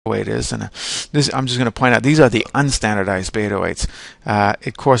weight is, and this I'm just going to point out these are the unstandardized beta weights.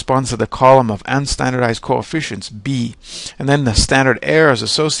 It corresponds to the column of unstandardized coefficients B, and then the standard errors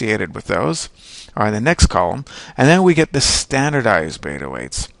associated with those are in the next column, and then we get the standardized beta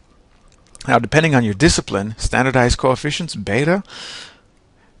weights. Now, depending on your discipline, standardized coefficients beta.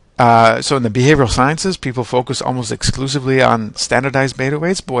 So in the behavioral sciences, people focus almost exclusively on standardized beta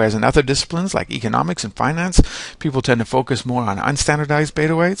weights, but whereas in other disciplines like economics and finance, people tend to focus more on unstandardized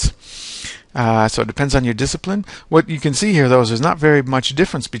beta weights. So it depends on your discipline. What you can see here, though, is there's not very much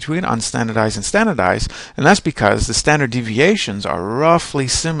difference between unstandardized and standardized, and that's because the standard deviations are roughly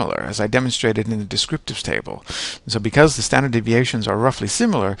similar, as I demonstrated in the descriptives table. And so because the standard deviations are roughly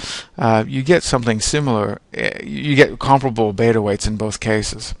similar, you get something similar. You get comparable beta weights in both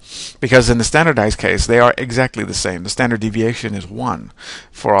cases. Because in the standardized case, they are exactly the same. The standard deviation is 1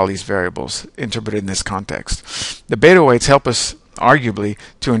 for all these variables interpreted in this context. The beta weights help us arguably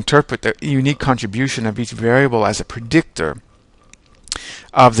to interpret the unique contribution of each variable as a predictor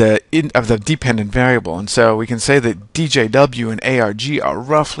of the dependent variable, and so we can say that DJW and ARG are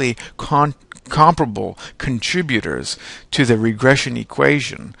roughly comparable contributors to the regression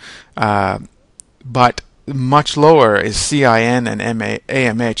equation, but much lower is CIN and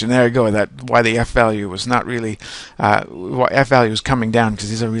AMH, and there you go. That why the F value was not really why F value is coming down, because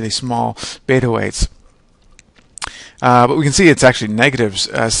these are really small beta weights. But we can see it's actually negatives.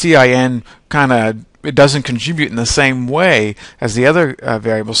 CIN it doesn't contribute in the same way as the other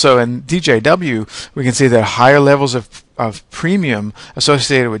variables. So in DJW, we can see that higher levels of premium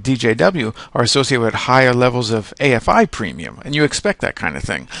associated with DJW are associated with higher levels of AFI premium, and you expect that kind of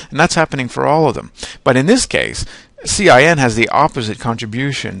thing, and that's happening for all of them. But in this case, CIN has the opposite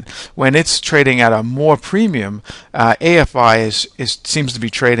contribution. When it's trading at a more premium, AFI seems to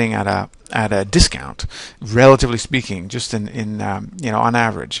be trading at a discount, relatively speaking, just in on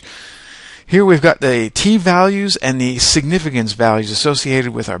average. Here we've got the t values and the significance values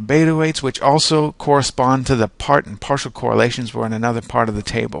associated with our beta weights, which also correspond to the part and partial correlations were in another part of the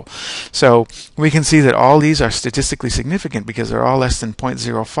table. So we can see that all these are statistically significant because they're all less than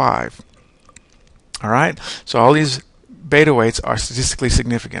 0.05. All right, so all these beta weights are statistically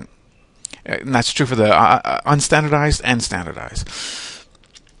significant, and that's true for the unstandardized and standardized.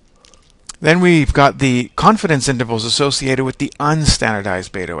 Then we've got the confidence intervals associated with the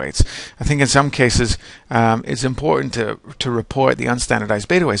unstandardized beta weights. I think in some cases it's important to report the unstandardized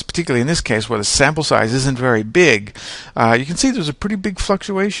beta weights, particularly in this case where the sample size isn't very big. You can see there's a pretty big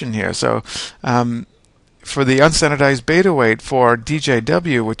fluctuation here. So for the unstandardized beta weight for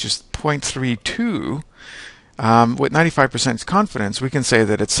DJW, which is 0.32, with 95% confidence, we can say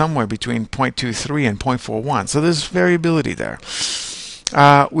that it's somewhere between 0.23 and 0.41. So there's variability there.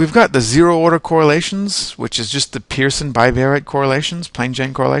 We've got the zero order correlations, which is just the Pearson bivariate correlations, plain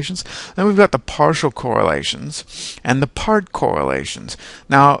Jane correlations. Then we've got the partial correlations and the part correlations.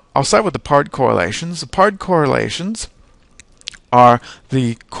 Now, I'll start with the part correlations. The part correlations are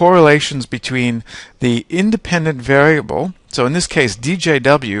the correlations between the independent variable. So in this case,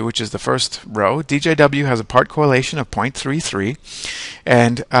 DJW, which is the first row, DJW has a part correlation of 0.33,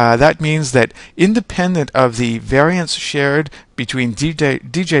 and that means that independent of the variance shared between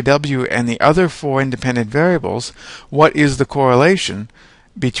DJW and the other 4 independent variables, what is the correlation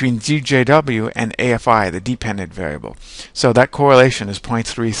between DJW and AFI, the dependent variable? So that correlation is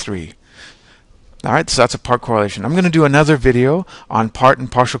 0.33. All right, so that's a part correlation. I'm going to do another video on part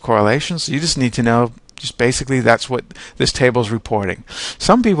and partial correlations. So you just need to know, just basically that's what this table is reporting.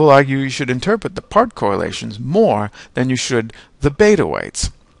 Some people argue you should interpret the part correlations more than you should the beta weights.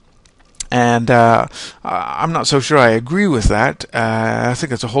 And I'm not so sure I agree with that. I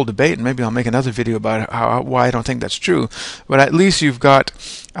think it's a whole debate, and maybe I'll make another video about why I don't think that's true. But at least you've got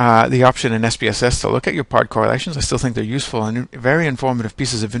the option in SPSS to look at your part correlations. I still think they're useful and very informative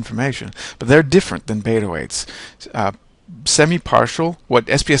pieces of information, but they're different than beta weights. Semi-partial, what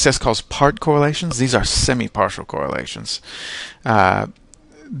SPSS calls part correlations, these are semi-partial correlations.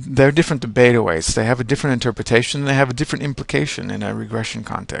 They're different to beta weights. They have a different interpretation. They have a different implication in a regression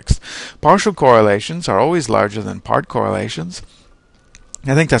context. Partial correlations are always larger than part correlations.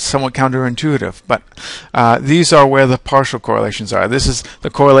 I think that's somewhat counterintuitive, but these are where the partial correlations are. This is the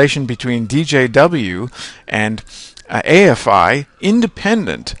correlation between DJW and AFI,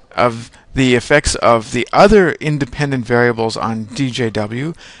 independent of the effects of the other independent variables on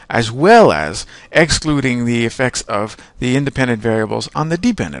DJW, as well as excluding the effects of the independent variables on the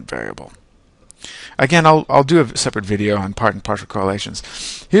dependent variable. Again, I'll do a separate video on part and partial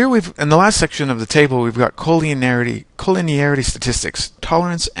correlations. Here in the last section of the table, we've got collinearity statistics,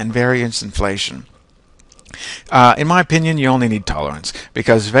 tolerance and variance inflation. In my opinion, you only need tolerance,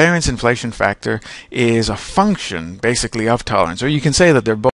 because variance inflation factor is a function basically of tolerance, or you can say that they're both